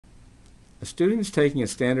A student is taking a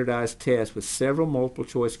standardized test with several multiple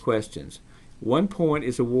choice questions. 1 point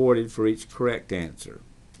is awarded for each correct answer.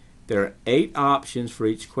 There are 8 options for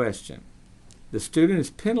each question. The student is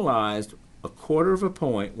penalized 1/4 of a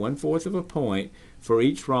point, 1/4 of a point, for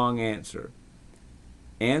each wrong answer.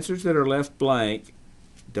 Answers that are left blank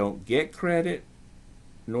don't get credit,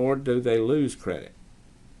 nor do they lose credit.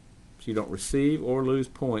 So you don't receive or lose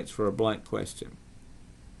points for a blank question.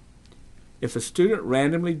 If a student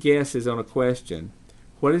randomly guesses on a question,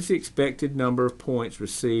 what is the expected number of points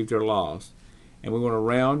received or lost? And we want to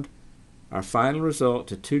round our final result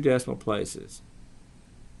to 2 decimal places.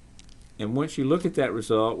 And once you look at that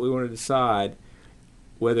result, we want to decide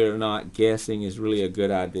whether or not guessing is really a good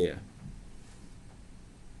idea.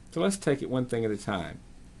 So let's take it one thing at a time.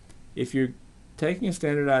 If you're taking a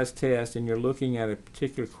standardized test and you're looking at a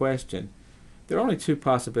particular question, there are only 2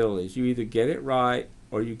 possibilities. You either get it right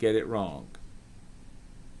or you get it wrong.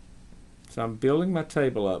 So I'm building my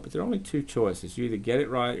table up, but there are only 2 choices. You either get it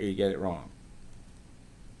right or you get it wrong.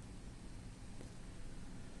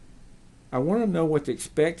 I want to know what the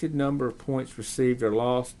expected number of points received or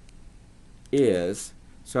lost is,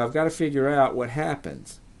 so I've got to figure out what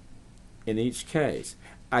happens in each case.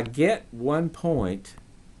 I get 1 point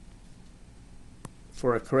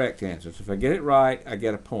for a correct answer. So if I get it right, I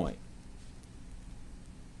get a point.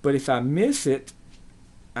 But if I miss it,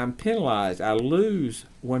 I'm penalized. I lose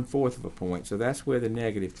 1/4 of a point, so that's where the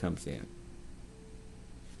negative comes in.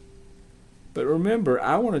 But remember,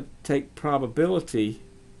 I want to take probability.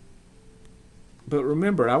 But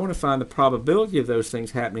remember, I want to find the probability of those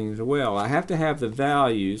things happening as well. I have to have the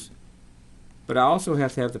values, but I also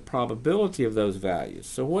have to have the probability of those values.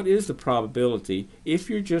 So what is the probability? If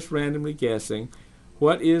you're just randomly guessing,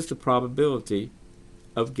 what is the probability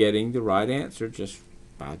of getting the right answer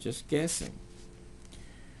by just guessing?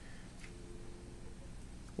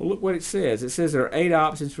 Well, look what it says. It says there are 8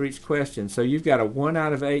 options for each question. So you've got a 1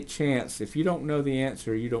 out of 8 chance. If you don't know the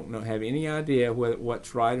answer, you don't have any idea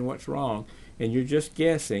what's right and what's wrong, and you're just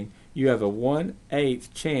guessing, you have a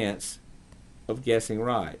 1/8 chance of guessing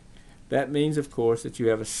right. That means, of course, that you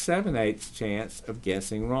have a 7/8 chance of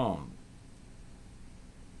guessing wrong.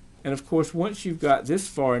 And of course, once you've got this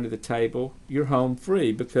far into the table, you're home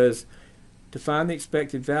free, because to find the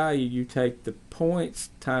expected value, you take the points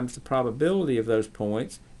times the probability of those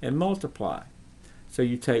points and multiply. So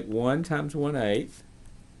you take 1 times 1/8,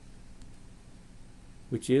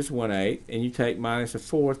 which is 1/8, and you take minus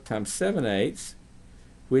 1/4 times 7/8,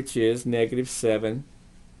 which is negative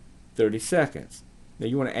 7/32. Now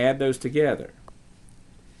you want to add those together.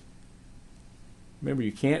 Remember,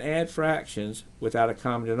 you can't add fractions without a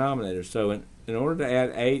common denominator. So in order to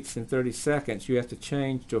add 8ths and 32nds, you have to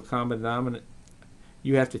change to a common denominator.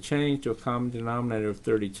 You have to change to a common denominator of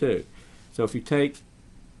 32. So if you take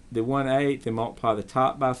the 1/8 and multiply the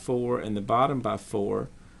top by 4 and the bottom by 4,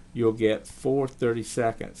 you'll get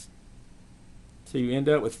 4/32. So you end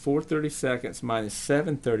up with 4/32 minus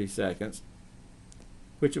 7/32,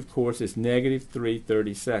 which of course is negative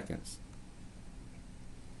 3/32.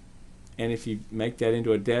 And if you make that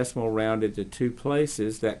into a decimal rounded to 2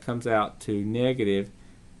 places, that comes out to negative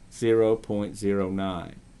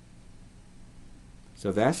 0.09.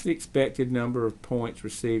 So that's the expected number of points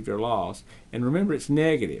received or lost. And remember, it's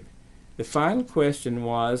negative. The final question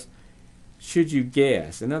was, should you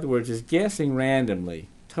guess? In other words, is guessing randomly,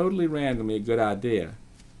 totally randomly, a good idea?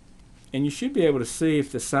 And you should be able to see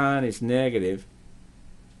if the sign is negative,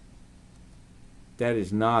 that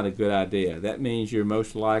is not a good idea. That means you're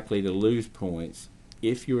most likely to lose points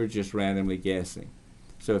if you were just randomly guessing.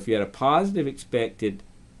 So if you had a positive expected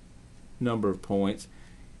number of points,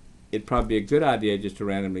 it'd probably be a good idea just to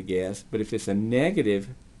randomly guess. But if it's a negative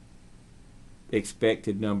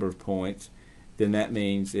expected number of points, then that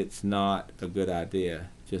means it's not a good idea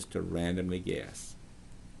just to randomly guess.